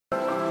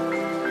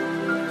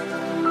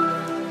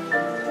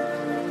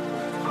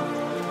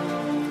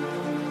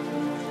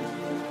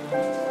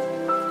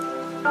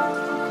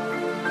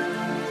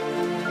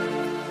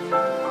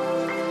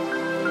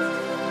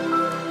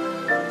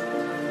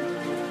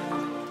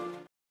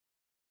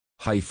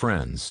Hi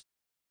friends.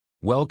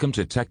 Welcome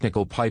to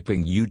Technical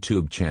Piping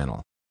YouTube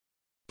channel.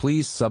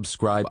 Please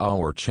subscribe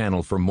our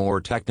channel for more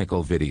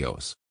technical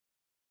videos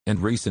and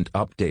recent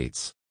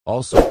updates.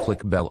 Also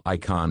click bell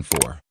icon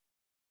for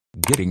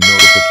getting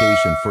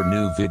notification for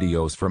new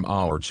videos from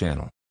our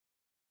channel.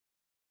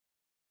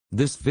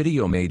 This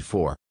video made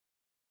for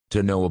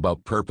to know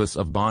about purpose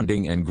of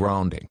bonding and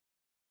grounding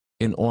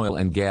in oil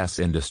and gas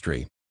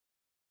industry.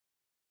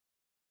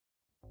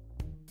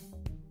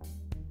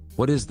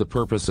 What is the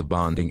purpose of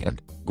bonding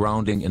and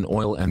grounding in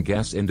oil and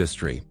gas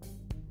industry?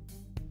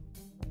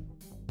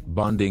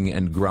 Bonding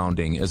and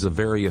grounding is a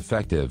very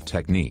effective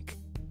technique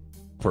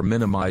for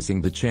minimizing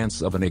the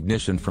chance of an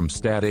ignition from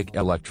static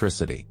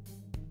electricity.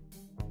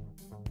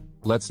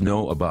 Let's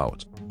know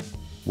about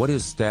what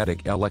is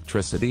static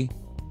electricity.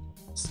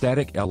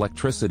 Static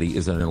electricity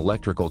is an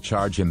electrical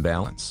charge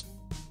imbalance,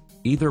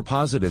 either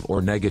positive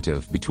or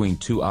negative between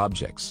two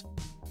objects.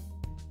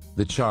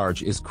 The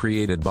charge is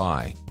created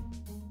by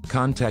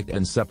contact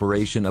and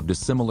separation of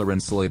dissimilar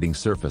insulating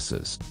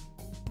surfaces.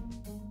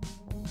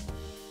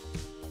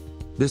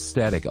 This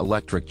static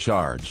electric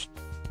charge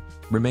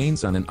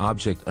remains on an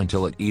object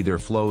until it either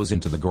flows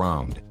into the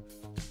ground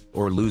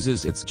or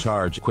loses its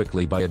charge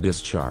quickly by a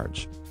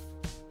discharge.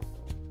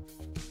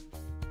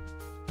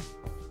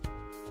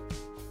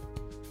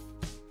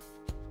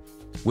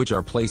 Which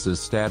are places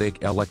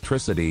static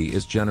electricity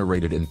is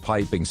generated in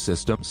piping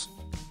systems.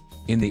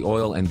 In the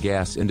oil and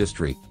gas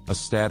industry, a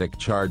static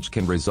charge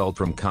can result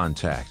from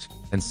contact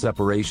and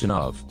separation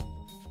of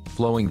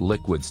flowing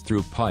liquids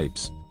through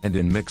pipes, and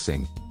in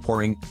mixing,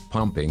 pouring,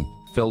 pumping,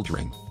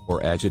 filtering,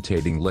 or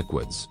agitating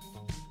liquids.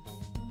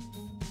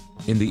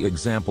 In the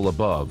example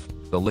above,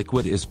 the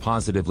liquid is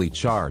positively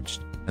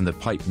charged, and the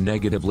pipe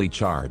negatively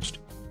charged.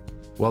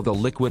 While the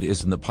liquid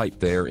is in the pipe,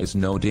 there is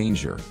no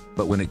danger,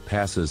 but when it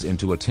passes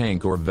into a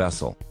tank or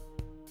vessel,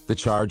 the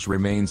charge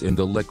remains in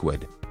the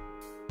liquid.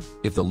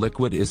 If the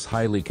liquid is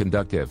highly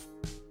conductive,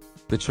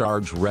 the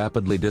charge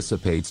rapidly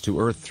dissipates to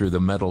earth through the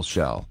metal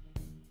shell,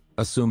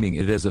 assuming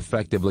it is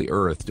effectively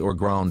earthed or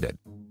grounded.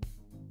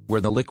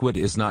 Where the liquid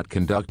is not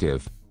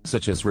conductive,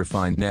 such as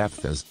refined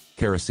naphthas,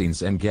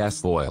 kerosenes and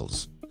gas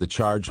oils, the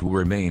charge will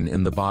remain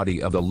in the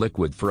body of the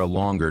liquid for a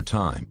longer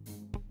time,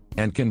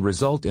 and can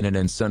result in an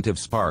incentive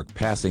spark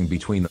passing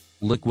between the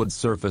liquid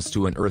surface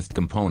to an earthed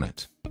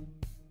component.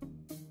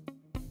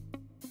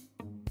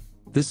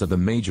 These are the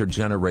major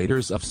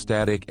generators of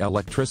static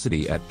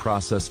electricity at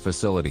process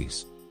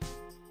facilities.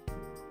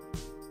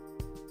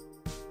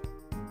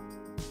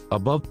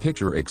 Above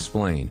picture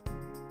explain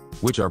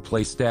which are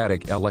place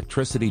static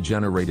electricity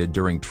generated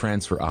during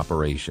transfer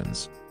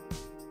operations.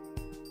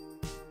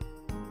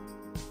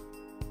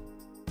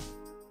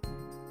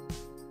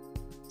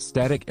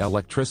 Static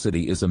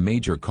electricity is a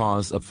major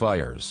cause of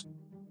fires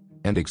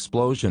and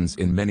explosions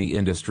in many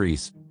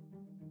industries.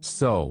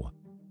 So,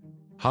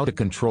 how to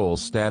control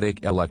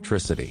static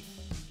electricity?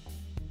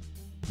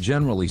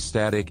 Generally,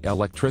 static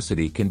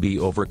electricity can be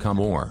overcome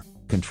or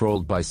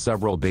controlled by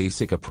several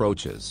basic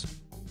approaches: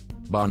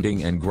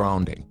 bonding and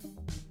grounding,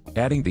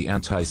 adding the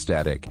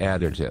anti-static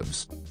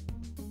additives,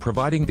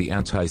 providing the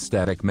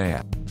anti-static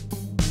mat.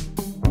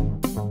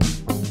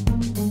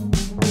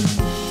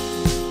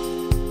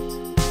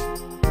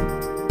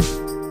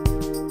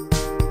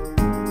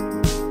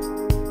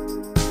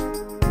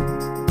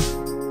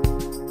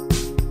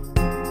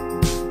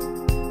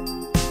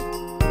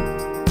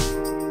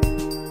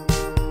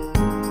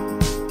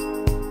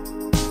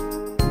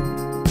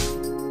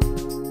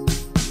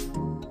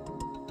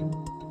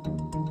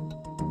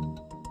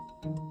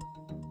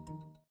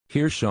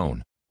 Here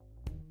shown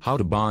how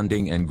to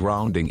bonding and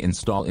grounding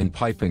install in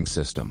piping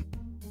system.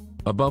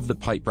 Above the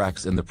pipe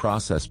racks in the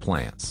process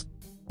plants.